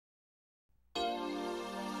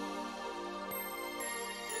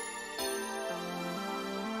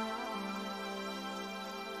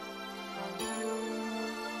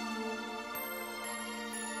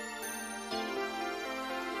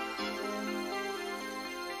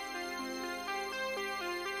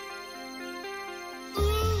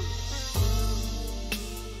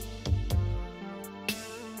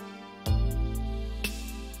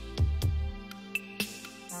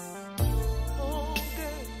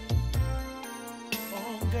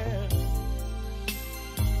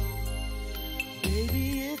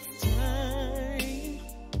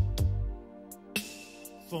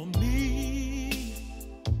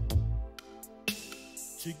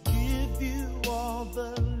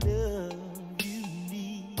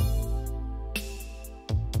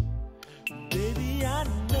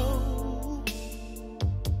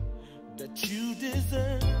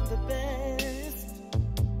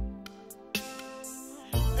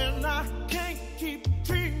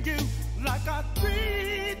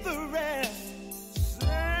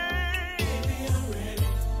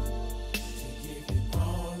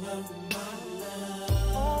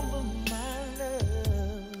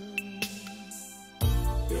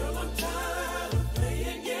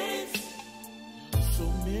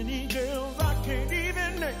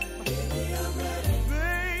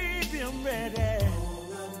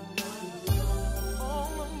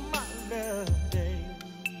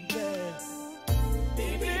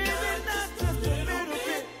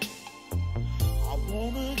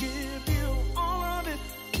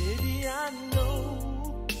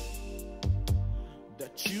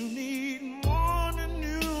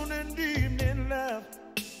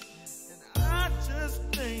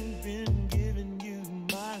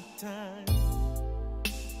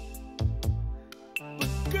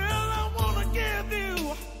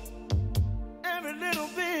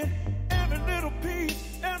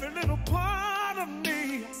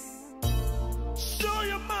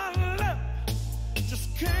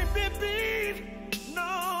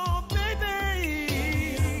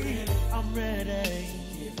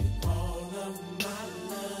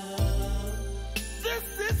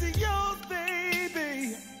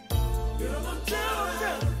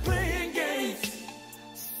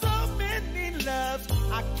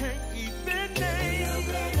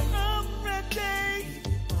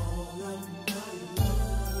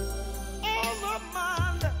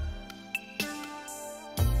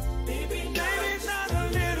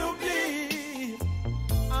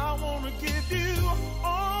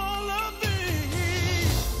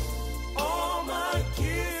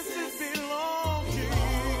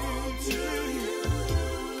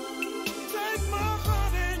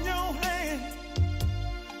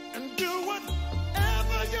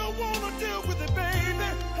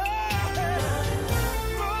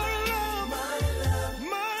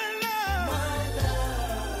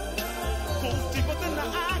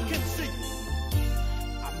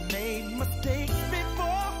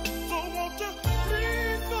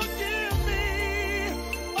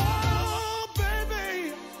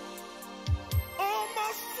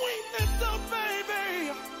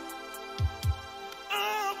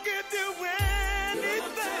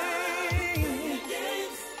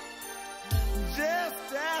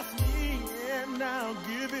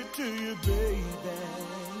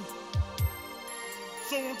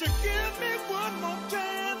won't you give me one more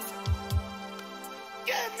chance?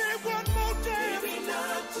 Give me one more chance. Maybe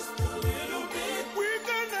not just a little bit. We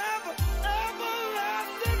can have an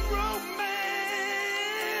everlasting romance.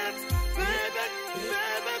 Baby,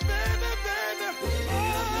 baby, baby, baby.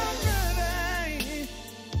 I'm ready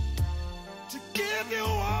to give you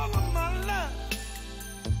all of my love,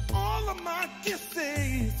 all of my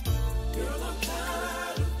kisses. Girl, I'm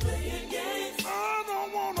tired of playing games. I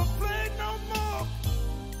don't wanna play no more.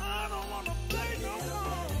 I don't wanna play no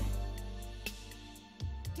more.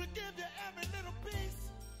 To give you every little piece.